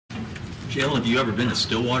Jalen, have you ever been to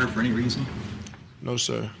Stillwater for any reason? No,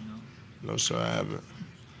 sir. No, sir, I haven't.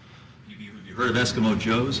 Have you heard of Eskimo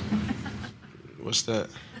Joe's? What's that?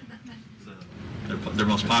 Their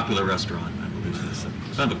most popular restaurant, I believe. It's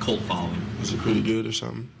kind of a cult following. Is it pretty good or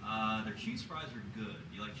something? Their cheese fries are good.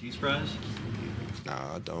 Do you like cheese fries?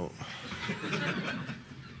 Nah, I don't.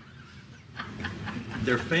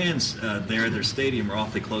 Their fans there at their stadium are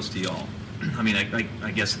awfully close to y'all. I mean,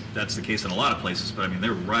 I guess that's the case in a lot of places, but I mean,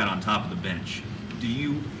 they're right on top of the bench. Do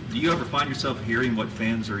you ever find yourself hearing what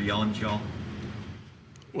fans are yelling at y'all?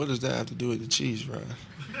 What does that have to do with the cheese fries?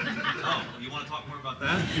 Oh, you want to talk more about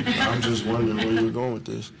that? I'm just wondering where you were going with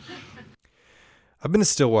this. I've been to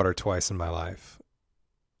Stillwater twice in my life.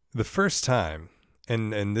 The first time,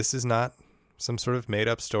 and this is not some sort of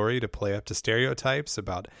made-up story to play up to stereotypes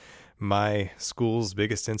about my school's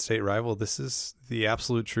biggest in-state rival. This is the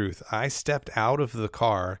absolute truth. I stepped out of the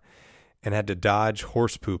car and had to dodge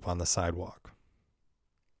horse poop on the sidewalk.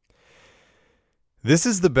 This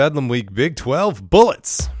is the Bedlam Week Big 12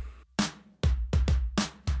 Bullets.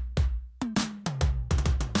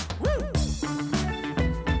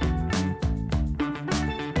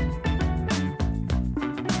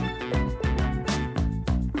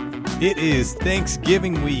 It is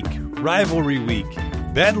Thanksgiving week, rivalry week,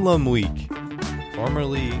 Bedlam week,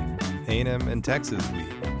 formerly A&M and Texas week.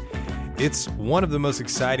 It's one of the most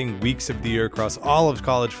exciting weeks of the year across all of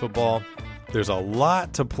college football. There's a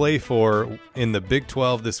lot to play for in the Big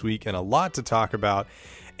 12 this week and a lot to talk about.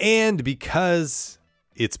 And because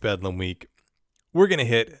it's Bedlam week, we're going to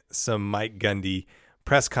hit some Mike Gundy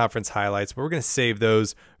press conference highlights, but we're going to save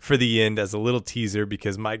those for the end as a little teaser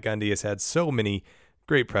because Mike Gundy has had so many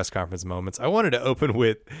great press conference moments. I wanted to open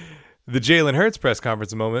with the Jalen Hurts press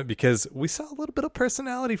conference moment because we saw a little bit of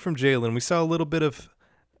personality from Jalen. We saw a little bit of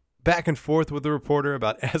back and forth with the reporter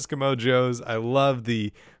about Eskimo Joe's. I love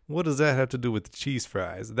the, what does that have to do with the cheese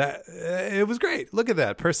fries? That it was great. Look at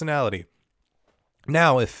that personality.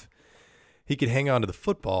 Now, if he could hang on to the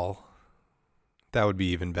football, that would be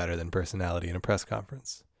even better than personality in a press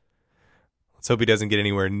conference. Let's hope he doesn't get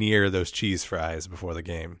anywhere near those cheese fries before the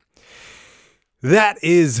game. That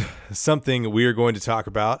is something we are going to talk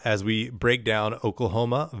about as we break down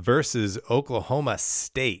Oklahoma versus Oklahoma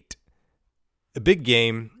State. A big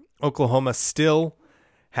game. Oklahoma still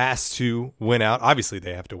has to win out. Obviously,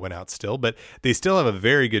 they have to win out still, but they still have a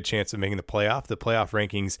very good chance of making the playoff. The playoff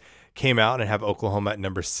rankings came out and have Oklahoma at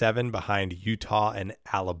number 7 behind Utah and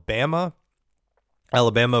Alabama.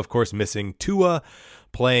 Alabama, of course, missing Tua,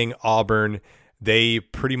 playing Auburn. They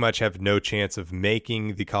pretty much have no chance of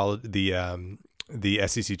making the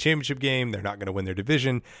SEC championship game. They're not going to win their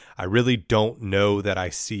division. I really don't know that I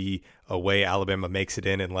see a way Alabama makes it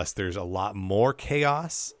in unless there's a lot more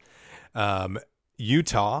chaos.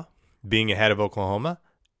 Utah being ahead of Oklahoma.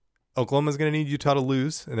 Oklahoma's going to need Utah to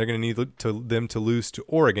lose, and they're going to need them to lose to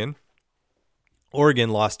Oregon. Oregon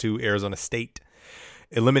lost to Arizona State,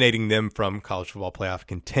 eliminating them from college football playoff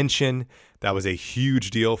contention. That was a huge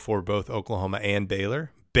deal for both Oklahoma and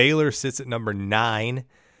Baylor. Baylor sits at number 9.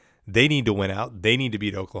 They need to win out. They need to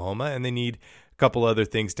beat Oklahoma, and they need a couple other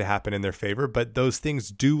things to happen in their favor. But those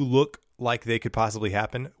things do look like they could possibly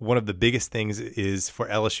happen. One of the biggest things is for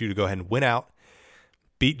LSU to go ahead and win out,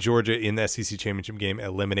 beat Georgia in the SEC championship game,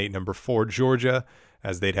 eliminate number 4 Georgia,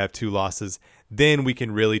 as they'd have 2 losses. Then we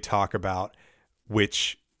can really talk about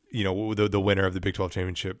which, the winner of the Big 12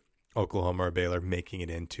 championship, Oklahoma or Baylor, making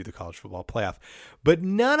it into the college football playoff. But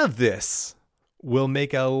none of this will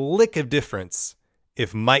make a lick of difference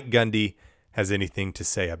if Mike Gundy has anything to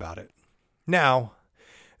say about it. Now,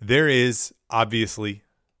 there is obviously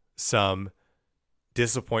some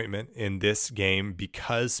disappointment in this game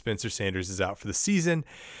because Spencer Sanders is out for the season.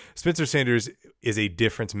 Spencer Sanders is a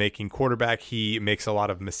difference-making quarterback. He makes a lot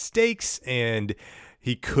of mistakes, and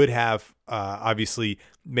he could have obviously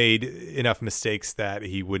made enough mistakes that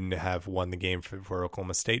he wouldn't have won the game for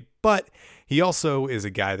Oklahoma State. But he also is a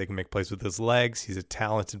guy that can make plays with his legs. He's a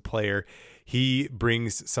talented player. He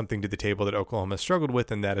brings something to the table that Oklahoma struggled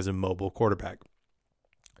with, and that is a mobile quarterback.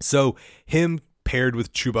 So him paired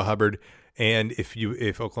with Chuba Hubbard, and if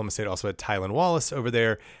Oklahoma State also had Tylan Wallace over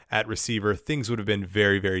there at receiver, things would have been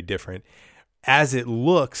very, very different. As it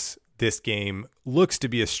looks, this game looks to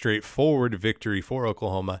be a straightforward victory for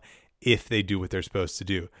Oklahoma if they do what they're supposed to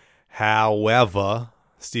do. However,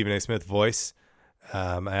 Stephen A. Smith voice,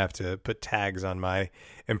 I have to put tags on my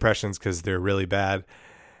impressions because they're really bad.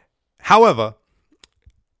 However,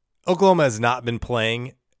 Oklahoma has not been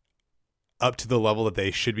playing up to the level that they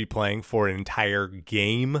should be playing for an entire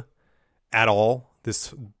game at all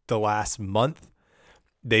the last month.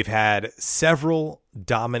 They've had several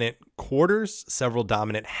dominant quarters, several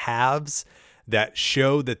dominant halves that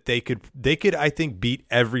show that they could, I think, beat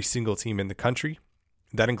every single team in the country.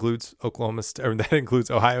 That includes that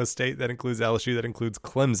includes Ohio State, that includes LSU, that includes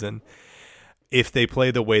Clemson, if they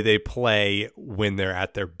play the way they play when they're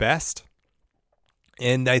at their best.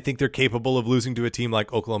 And I think they're capable of losing to a team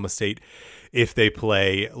like Oklahoma State if they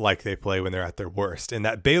play like they play when they're at their worst. And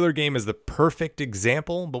that Baylor game is the perfect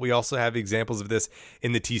example, but we also have examples of this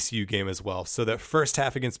in the TCU game as well. So that first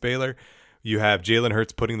half against Baylor, you have Jalen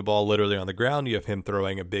Hurts putting the ball literally on the ground. You have him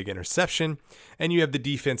throwing a big interception, and you have the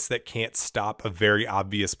defense that can't stop a very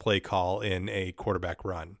obvious play call in a quarterback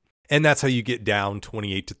run. And that's how you get down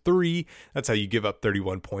 28-3. That's how you give up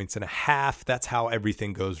 31 points and a half. That's how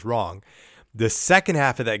everything goes wrong. The second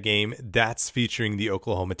half of that game, that's featuring the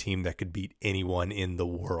Oklahoma team that could beat anyone in the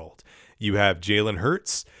world. You have Jalen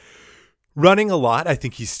Hurts running a lot. I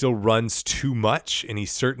think he still runs too much, and he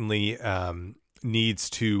certainly needs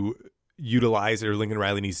to utilize, or Lincoln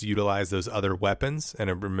Riley needs to utilize those other weapons.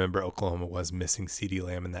 And remember, Oklahoma was missing CeeDee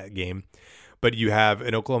Lamb in that game. But you have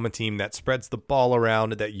an Oklahoma team that spreads the ball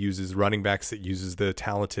around, that uses running backs, that uses the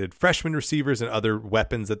talented freshman receivers and other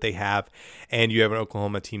weapons that they have. And you have an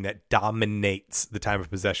Oklahoma team that dominates the time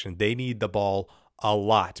of possession. They need the ball a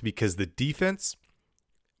lot because the defense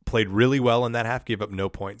played really well in that half, gave up no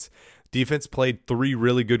points. Defense played 3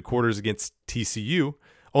 really good quarters against TCU,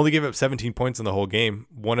 only gave up 17 points in the whole game.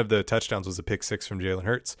 One of the touchdowns was a pick 6 from Jalen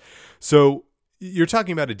Hurts. So you're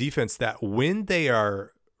talking about a defense that when they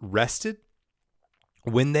are rested,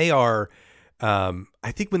 when they are,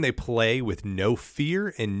 I think when they play with no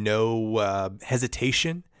fear and no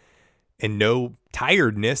hesitation and no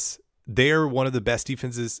tiredness, they're one of the best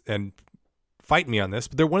defenses, and fight me on this,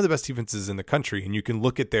 but they're one of the best defenses in the country. And you can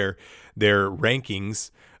look at their rankings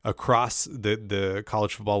across the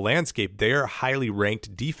college football landscape. They're a highly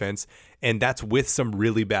ranked defense, and that's with some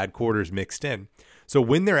really bad quarters mixed in. So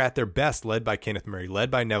when they're at their best, led by Kenneth Murray, led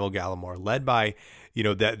by Neville Gallimore, led by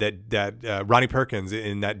that Ronnie Perkins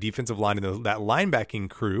in that defensive line and that linebacking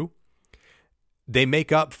crew, they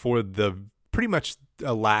make up for the pretty much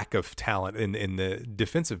a lack of talent in the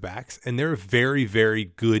defensive backs, and they're a very, very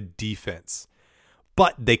good defense.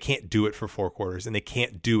 But they can't do it for 4 quarters, and they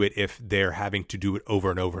can't do it if they're having to do it over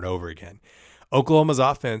and over and over again. Oklahoma's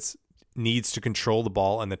offense needs to control the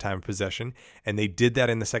ball and the time of possession, and they did that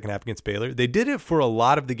in the second half against Baylor. They did it for a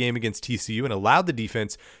lot of the game against TCU and allowed the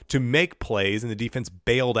defense to make plays, and the defense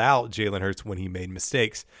bailed out Jalen Hurts when he made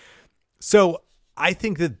mistakes. So I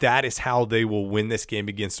think that is how they will win this game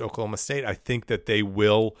against Oklahoma State. I think that they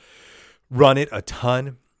will run it a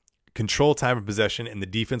ton, control time of possession, and the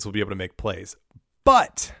defense will be able to make plays.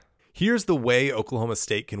 But here's the way Oklahoma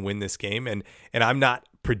State can win this game, and I'm not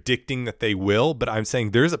predicting that they will, but I'm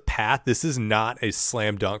saying there's a path. This is not a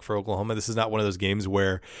slam dunk for Oklahoma. This is not one of those games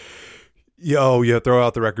where, you throw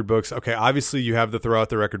out the record books. Okay, obviously you have to throw out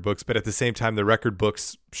the record books, but at the same time, the record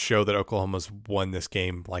books show that Oklahoma's won this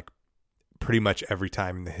game like pretty much every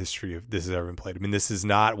time in the history of this has ever been played. I mean, this is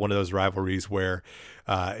not one of those rivalries where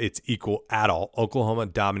it's equal at all. Oklahoma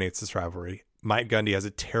dominates this rivalry. Mike Gundy has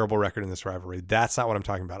a terrible record in this rivalry. That's not what I'm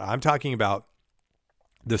talking about. I'm talking about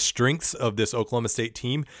the strengths of this Oklahoma State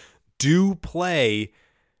team do play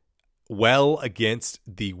well against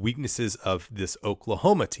the weaknesses of this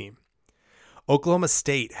Oklahoma team. Oklahoma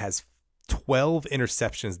State has 12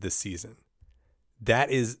 interceptions this season.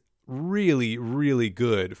 That is really, really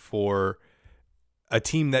good for a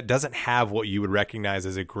team that doesn't have what you would recognize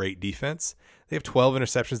as a great defense. They have 12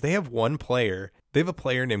 interceptions. They have one player. They have a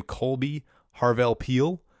player named Colby Harvell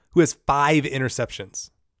Peel who has 5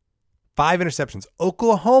 interceptions. 5 interceptions.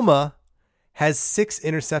 Oklahoma has 6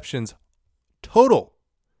 interceptions total.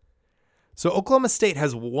 So Oklahoma State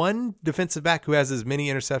has one defensive back who has as many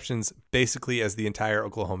interceptions basically as the entire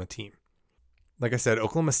Oklahoma team. Like I said,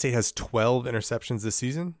 Oklahoma State has 12 interceptions this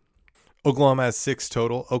season. Oklahoma has 6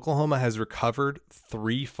 total. Oklahoma has recovered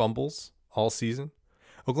 3 fumbles all season.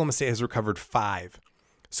 Oklahoma State has recovered 5.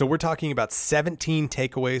 So we're talking about 17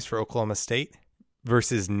 takeaways for Oklahoma State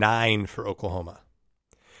versus 9 for Oklahoma.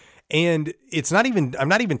 And I'm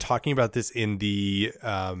not even talking about this in the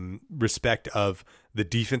respect of the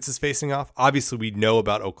defenses facing off. Obviously, we know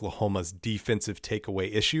about Oklahoma's defensive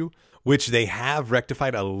takeaway issue, which they have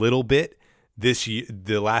rectified a little bit this year,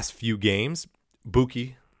 the last few games.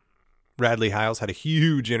 Buki, Radley Hiles had a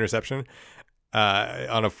huge interception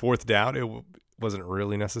on a 4th down. It wasn't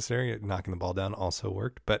really necessary. Knocking the ball down also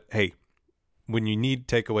worked. But hey, when you need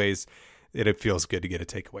takeaways, it feels good to get a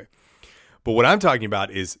takeaway. But what I'm talking about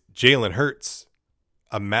is Jalen Hurts.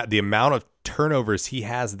 The amount of turnovers he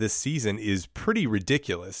has this season is pretty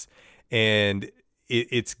ridiculous. And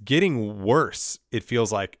it's getting worse. It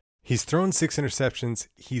feels like he's thrown 6 interceptions.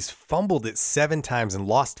 He's fumbled it 7 times and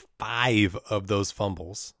lost 5 of those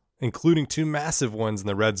fumbles, including 2 massive ones in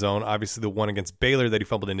the red zone. Obviously, the one against Baylor that he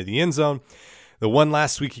fumbled into the end zone. The one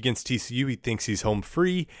last week against TCU, he thinks he's home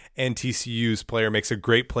free, and TCU's player makes a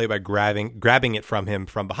great play by grabbing it from him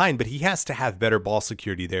from behind, but he has to have better ball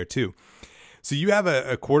security there too. So you have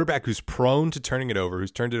a quarterback who's prone to turning it over, who's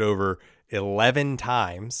turned it over 11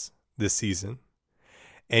 times this season,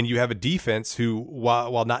 and you have a defense who,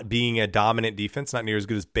 while not being a dominant defense, not near as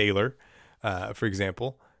good as Baylor, for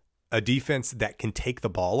example, a defense that can take the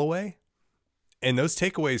ball away, and those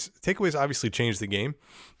takeaways obviously change the game.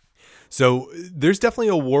 So there's definitely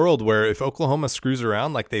a world where if Oklahoma screws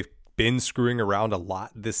around like they've been screwing around a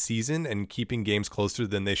lot this season and keeping games closer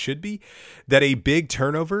than they should be, that a big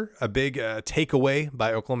turnover, a big takeaway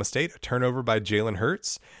by Oklahoma State, a turnover by Jalen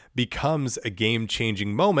Hurts becomes a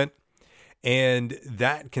game-changing moment, and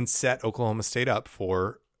that can set Oklahoma State up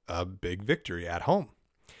for a big victory at home.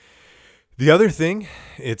 The other thing,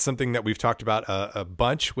 it's something that we've talked about a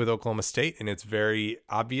bunch with Oklahoma State, and it's very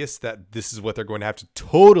obvious that this is what they're going to have to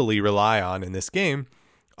totally rely on in this game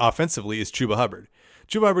offensively, is Chuba Hubbard.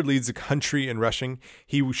 Chuba Hubbard leads the country in rushing.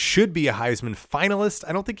 He should be a Heisman finalist.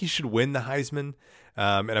 I don't think he should win the Heisman,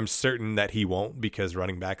 and I'm certain that he won't, because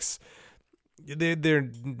running backs, they're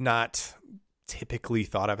not typically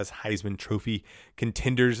thought of as Heisman Trophy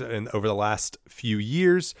contenders over the last few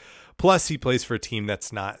years. Plus, he plays for a team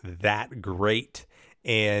that's not that great,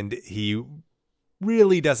 and he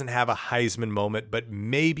really doesn't have a Heisman moment, but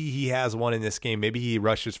maybe he has one in this game. Maybe he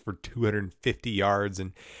rushes for 250 yards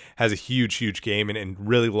and has a huge, huge game and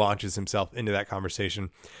really launches himself into that conversation.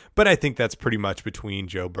 But I think that's pretty much between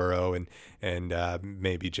Joe Burrow and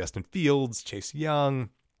maybe Justin Fields, Chase Young.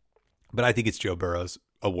 But I think it's Joe Burrow's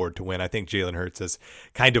award to win. I think Jalen Hurts has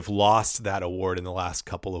kind of lost that award in the last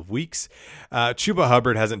couple of weeks. Chuba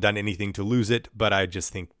Hubbard hasn't done anything to lose it, but I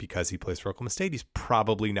just think because he plays for Oklahoma State, he's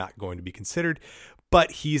probably not going to be considered.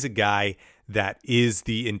 But he's a guy that is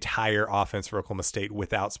the entire offense for Oklahoma State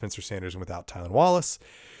without Spencer Sanders and without Tylan Wallace.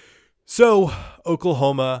 So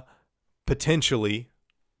Oklahoma potentially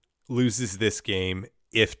loses this game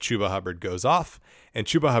if Chuba Hubbard goes off, and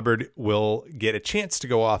Chuba Hubbard will get a chance to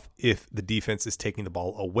go off if the defense is taking the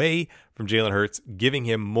ball away from Jalen Hurts, giving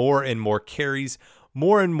him more and more carries,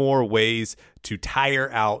 more and more ways to tire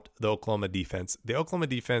out the Oklahoma defense. The Oklahoma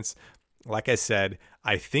defense, like I said,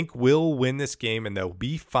 I think will win this game, and they'll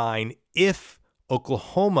be fine if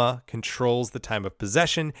Oklahoma controls the time of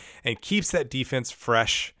possession and keeps that defense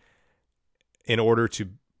fresh in order to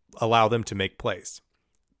allow them to make plays.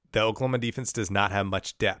 The Oklahoma defense does not have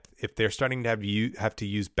much depth. If they're starting to have to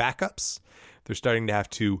use backups, they're starting to have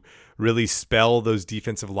to really spell those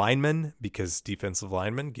defensive linemen because defensive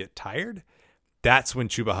linemen get tired. That's when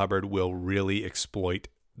Chuba Hubbard will really exploit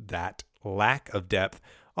that lack of depth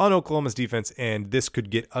on Oklahoma's defense, and this could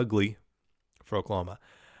get ugly for Oklahoma.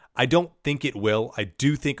 I don't think it will. I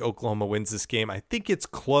do think Oklahoma wins this game. I think it's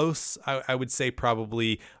close. I would say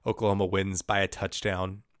probably Oklahoma wins by a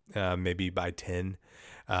touchdown, maybe by 10.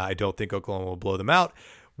 I don't think Oklahoma will blow them out,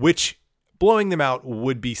 which blowing them out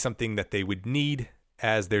would be something that they would need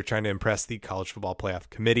as they're trying to impress the College Football Playoff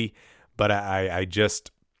Committee. But I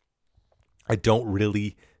don't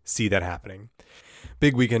really see that happening.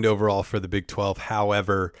 Big weekend overall for the Big 12.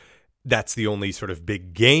 However, that's the only sort of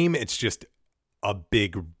big game. It's just a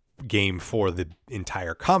big game for the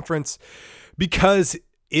entire conference, because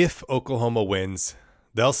if Oklahoma wins,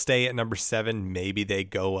 they'll stay at number 7. Maybe they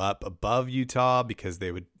go up above Utah because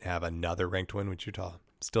they would have another ranked win, which Utah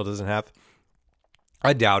still doesn't have.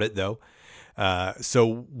 I doubt it, though.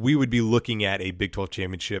 So we would be looking at a Big 12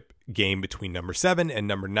 championship game between number 7 and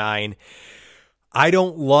number 9. I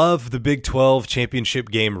don't love the Big 12 championship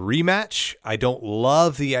game rematch. I don't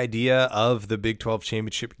love the idea of the Big 12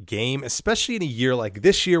 championship game, especially in a year like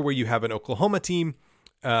this year where you have an Oklahoma team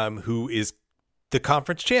who is the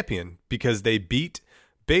conference champion because they beat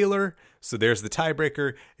Baylor. So there's the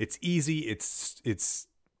tiebreaker. It's easy. It's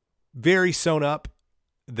very sewn up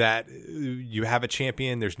that you have a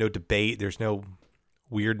champion. There's no debate. There's no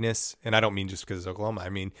weirdness. And I don't mean just because it's Oklahoma. I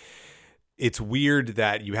mean, it's weird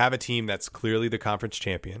that you have a team that's clearly the conference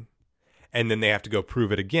champion, and then they have to go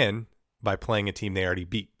prove it again by playing a team they already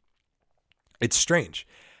beat. It's strange.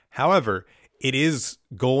 However, it is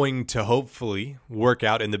going to hopefully work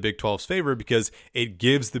out in the Big 12's favor because it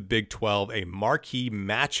gives the Big 12 a marquee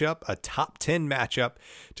matchup, a top 10 matchup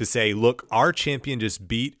to say, look, our champion just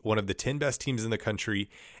beat one of the 10 best teams in the country,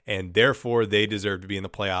 and therefore they deserve to be in the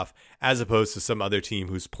playoff, as opposed to some other team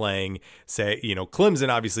who's playing, say, Clemson.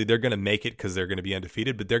 Obviously, they're going to make it because they're going to be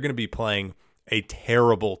undefeated, but they're going to be playing a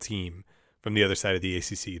terrible team from the other side of the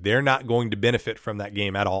ACC. They're not going to benefit from that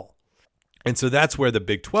game at all. And so that's where the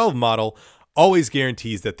Big 12 model always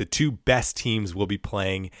guarantees that the two best teams will be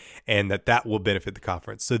playing and that will benefit the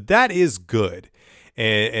conference. So that is good.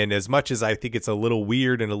 And as much as I think it's a little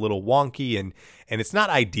weird and a little wonky and it's not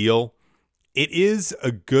ideal, it is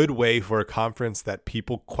a good way for a conference that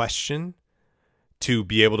people question to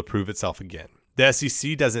be able to prove itself again. The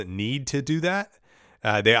SEC doesn't need to do that.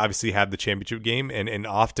 They obviously have the championship game, and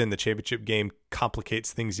often the championship game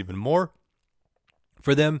complicates things even more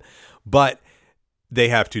for them. But they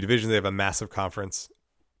have two divisions. They have a massive conference.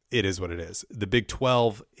 It is what it is. The Big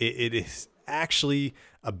 12, it is actually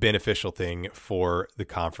a beneficial thing for the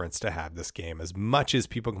conference to have this game, as much as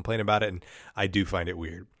people complain about it, and I do find it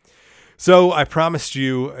weird. So I promised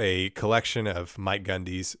you a collection of Mike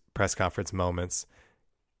Gundy's press conference moments.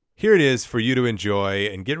 Here it is for you to enjoy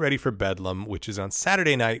and get ready for Bedlam, which is on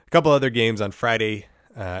Saturday night. A couple other games on Friday,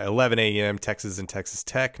 11 a.m., Texas and Texas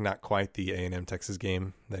Tech. Not quite the A&M Texas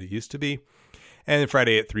game that it used to be. And then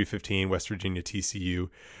Friday at 3:15, West Virginia TCU.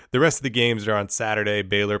 The rest of the games are on Saturday.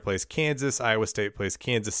 Baylor plays Kansas. Iowa State plays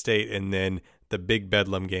Kansas State. And then the big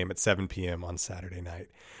Bedlam game at 7 p.m. on Saturday night.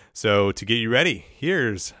 So to get you ready,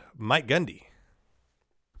 here's Mike Gundy.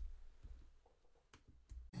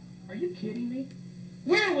 Are you kidding me?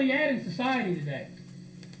 Where are we at in society today?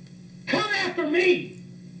 Come after me!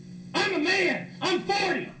 I'm a man! I'm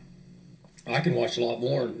 40! I can watch a lot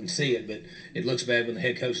more and see it, but it looks bad when the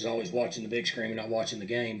head coach is always watching the big screen and not watching the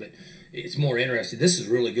game, but it's more interesting. This is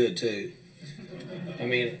really good, too. I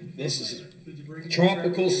mean, this is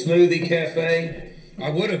tropical smoothie cafe.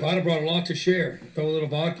 I'd have brought a lot to share. Throw a little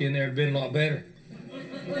vodka in there, it'd been a lot better.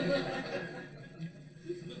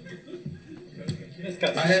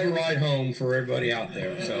 I have a ride home for everybody out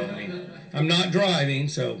there, so, I mean, I'm not driving,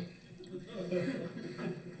 so.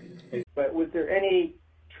 But was there any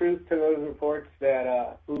truth to those reports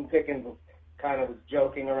that Boone Pickens kind of was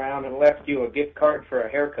joking around and left you a gift card for a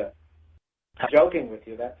haircut? Joking with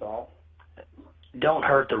you, that's all. Don't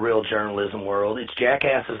hurt the real journalism world. It's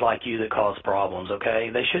jackasses like you that cause problems,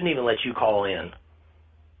 okay? They shouldn't even let you call in.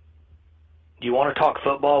 Do you want to talk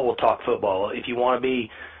football? We'll talk football. If you want to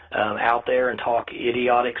be out there and talk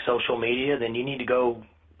idiotic social media, then you need to go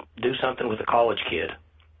do something with a college kid.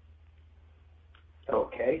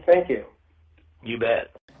 Okay, thank you. You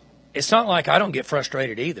bet. It's not like I don't get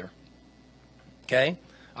frustrated either. Okay?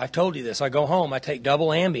 I've told you this. I go home, I take double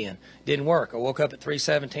Ambien. Didn't work. I woke up at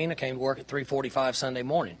 3:17. I came to work at 3:45 Sunday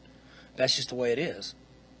morning. That's just the way it is.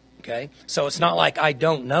 Okay? So it's not like I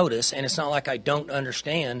don't notice, and it's not like I don't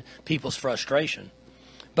understand people's frustration.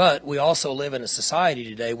 But we also live in a society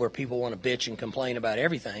today where people want to bitch and complain about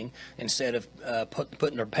everything instead of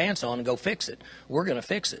putting their pants on and go fix it. We're going to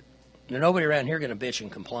fix it. There's nobody around here going to bitch and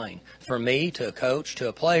complain. From me to a coach to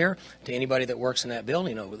a player to anybody that works in that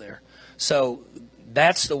building over there. So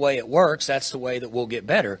that's the way it works. That's the way that we'll get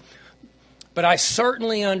better. But I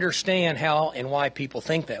certainly understand how and why people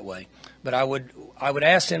think that way. But I would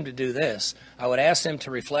ask them to do this. I would ask them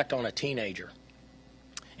to reflect on a teenager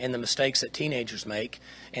and the mistakes that teenagers make.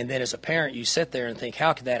 And then as a parent, you sit there and think,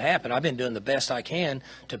 how could that happen? I've been doing the best I can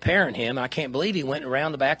to parent him. I can't believe he went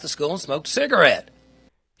around the back of the school and smoked a cigarette.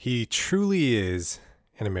 He truly is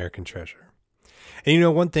an American treasure. And you know,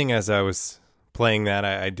 one thing as I was playing that,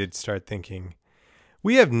 I did start thinking,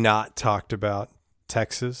 we have not talked about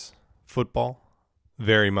Texas football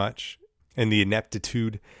very much and the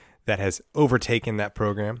ineptitude that has overtaken that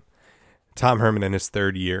program. Tom Herman in his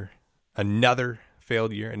third year, another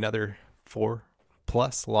failed year, another 4+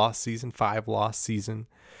 loss season, 5 loss season.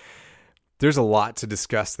 There's a lot to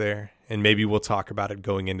discuss there, and maybe we'll talk about it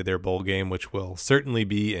going into their bowl game, which will certainly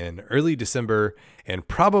be in early December and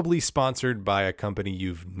probably sponsored by a company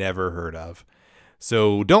you've never heard of.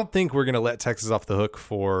 So don't think we're going to let Texas off the hook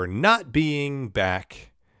for not being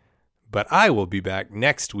back, but I will be back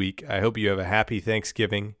next week. I hope you have a happy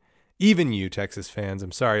Thanksgiving. Even you, Texas fans.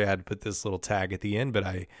 I'm sorry I had to put this little tag at the end, but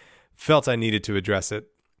I felt I needed to address it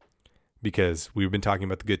because we've been talking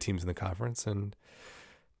about the good teams in the conference, and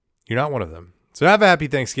you're not one of them. So have a happy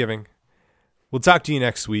Thanksgiving. We'll talk to you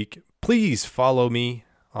next week. Please follow me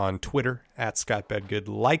on Twitter at ScottBedgood.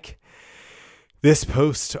 Like this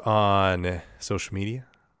post on social media.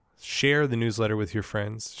 Share the newsletter with your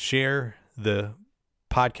friends. Share the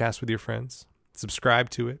podcast with your friends. Subscribe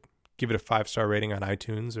to it. Give it a 5-star rating on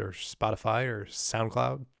iTunes or Spotify or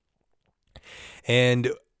SoundCloud.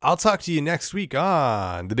 And I'll talk to you next week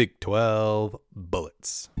on the Big 12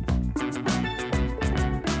 Bullets.